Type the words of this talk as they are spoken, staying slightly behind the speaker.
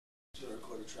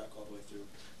track all the way through.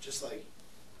 Just like,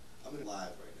 I'm in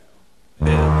live right now.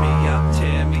 Build me up,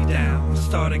 tear me down,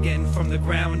 start again from the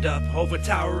ground up,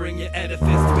 overtowering your edifice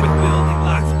with building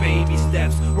blocks, baby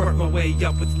steps, work my way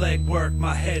up with leg work,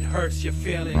 my head hurts your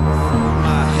feelings,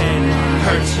 my head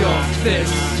hurts your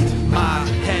fist, my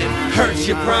head hurts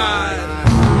your pride,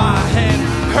 my head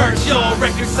hurts your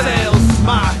record sales,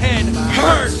 my head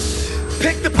hurts.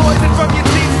 Pick the poison from your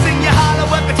teeth, sing your hollow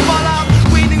epics fall out,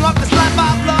 weaning off this life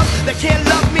I've loved that can't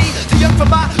love me, too young for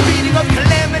my beating of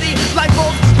calamity, life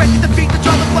bolts, ready to defeat the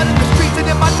drama, blood in the streets and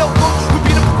in my notebook, where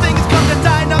beautiful things come to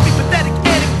die, and I'll be pathetic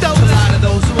anecdotes. A lot of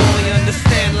those who only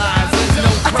understand lies, there's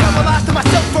no crime. I tell my lies to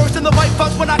myself first and the right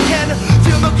thoughts when I can,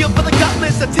 feel no guilt for the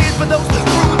gutless, and tears for those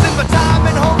bruised in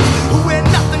retirement homes, who wear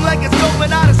nothing like it's going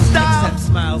out of style.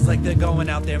 Except smiles like they're going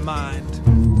out their mind.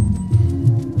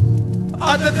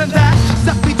 Other than that,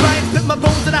 suck me dry and split my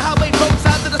bones in a highway road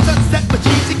side to the sunset with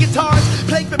cheesy guitars,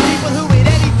 playing for people who ain't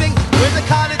anything with a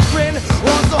college grin, or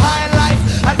I'm so high in life,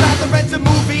 I'd rather rent a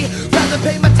movie, rather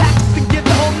pay my taxes than give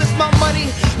the homeless my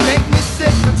money, make me sick,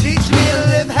 or teach me to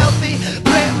live healthy,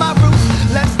 plant my roots,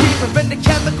 less deeper than the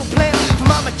chemical plant, for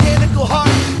my mechanical heart,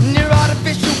 and your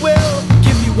artificial will,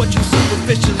 Give you what you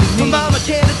superficially for need. my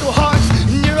mechanical heart,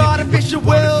 and your artificial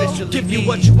will, Give you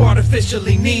what you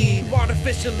artificially need.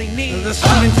 The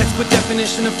student textbook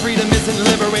definition of freedom isn't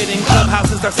liberating.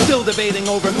 Clubhouses are still debating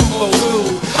over who owes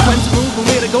who. When to move and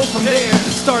where to go from there.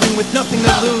 Starting with nothing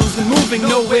to lose and moving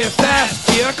nowhere fast.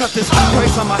 Yeah, I cut this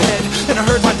price on my head, and I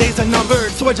heard my days are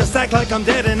numbered. So I just act like I'm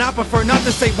dead, and I prefer not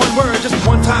to say one word, just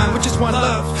one time, with just one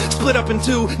love. Split up in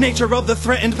two, nature of the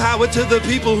threatened power to the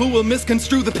people who will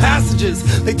misconstrue the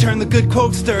passages. They turn the good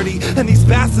quotes dirty, and these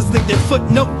bastards think they're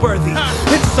footnote worthy.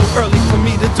 It's so early for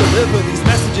me to deliver these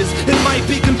messages. It might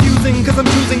be confusing, cause I'm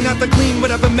choosing not to clean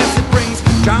whatever mess it brings.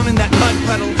 Drown in that mud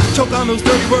puddle, choke on those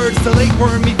dirty words. The late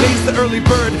worm evades the early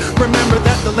bird. Remember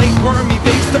that the late worm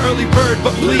evades the early bird.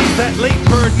 But please, that late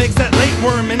bird makes that late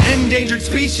worm an endangered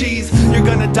species. You're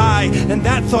gonna die, and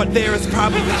that thought there is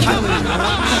probably killing you.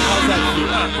 How's that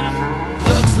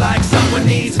feel? Looks like someone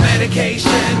needs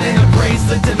medication and a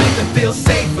bracelet to make them feel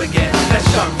safe again. That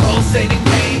sharp pulsating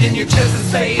pain in your chest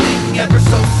is fading ever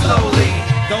so slowly.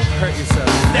 Don't hurt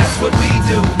yourself. That's what we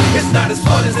do. It's not as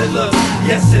fun as it looks.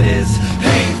 Yes, it is.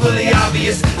 Painfully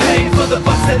obvious. Pain for the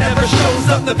bus that never shows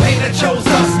up. The pain that chose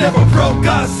us never broke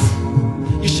us.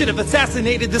 You should have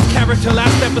assassinated this character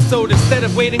last episode instead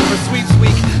of waiting for Sweeps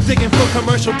Week. Digging for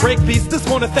commercial breakbeats. This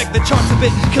won't affect the charts a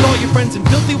bit. Kill all your friends in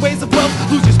filthy ways of wealth.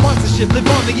 Lose your sponsorship. Live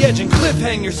on the edge and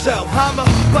cliffhang yourself. I'm a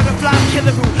butterfly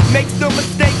killer who makes no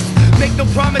mistakes, make no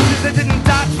promises, and didn't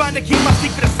die trying to keep my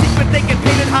secret a secret. They can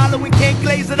paint it hollow and can't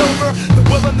glaze it over. The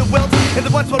will and the welts and the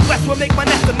ones from west will make my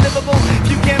nest unlivable. If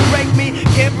you can't break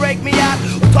me out,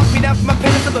 or talk me down from my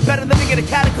penance of a better living in a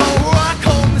catacomb. Or I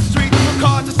comb the streets for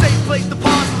cars, a safe place to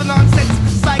pause for the nonsensical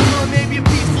cycle, or maybe a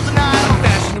peaceful denial.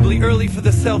 Fashionably early for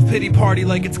the self-pity party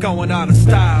like it's going out of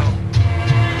style.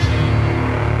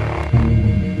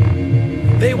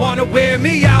 They wanna wear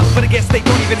me out, but I guess they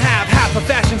don't even have half a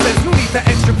fashion sense. No need for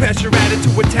extra pressure added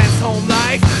to a tense home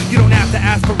life. You don't have to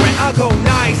ask for rent, I'll go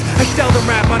nice. I seldom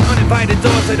rap on uninvited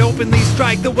doors that openly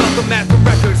strike the welcome mat from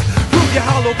records. Prove your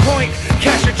hollow point,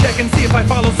 cash your check and see if I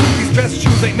follow suit. These dress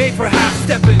shoes ain't made for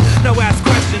half-stepping. No ask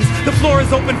questions, the floor is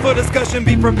open for discussion.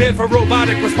 Be prepared for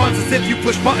robotic responses. If you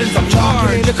push buttons, I'm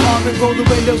charged. In the car and roll the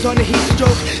windows on the heat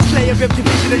stroke. Slayer ripped your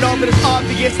vision and all, but it's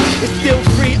obvious. It's still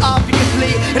free,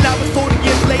 obviously. And I was 40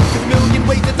 years late, 'cause million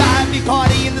ways to die. Happy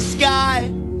party in the sky.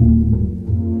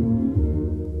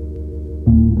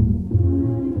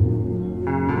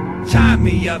 Tie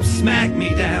me up, smack me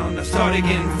down. I start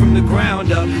again from the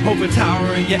ground up,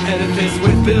 overtowering your edifice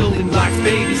with building blocks,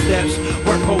 baby steps.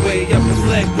 Work my way up with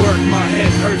leg work. My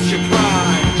head hurts your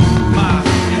pride. My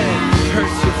head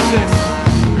hurts your fist.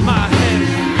 My head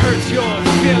hurts your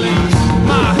feelings.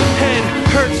 My head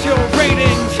hurts your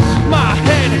ratings. My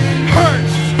head hurts.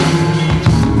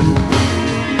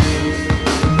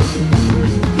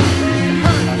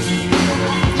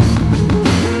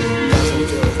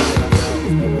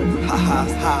 Ha ha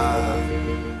ha.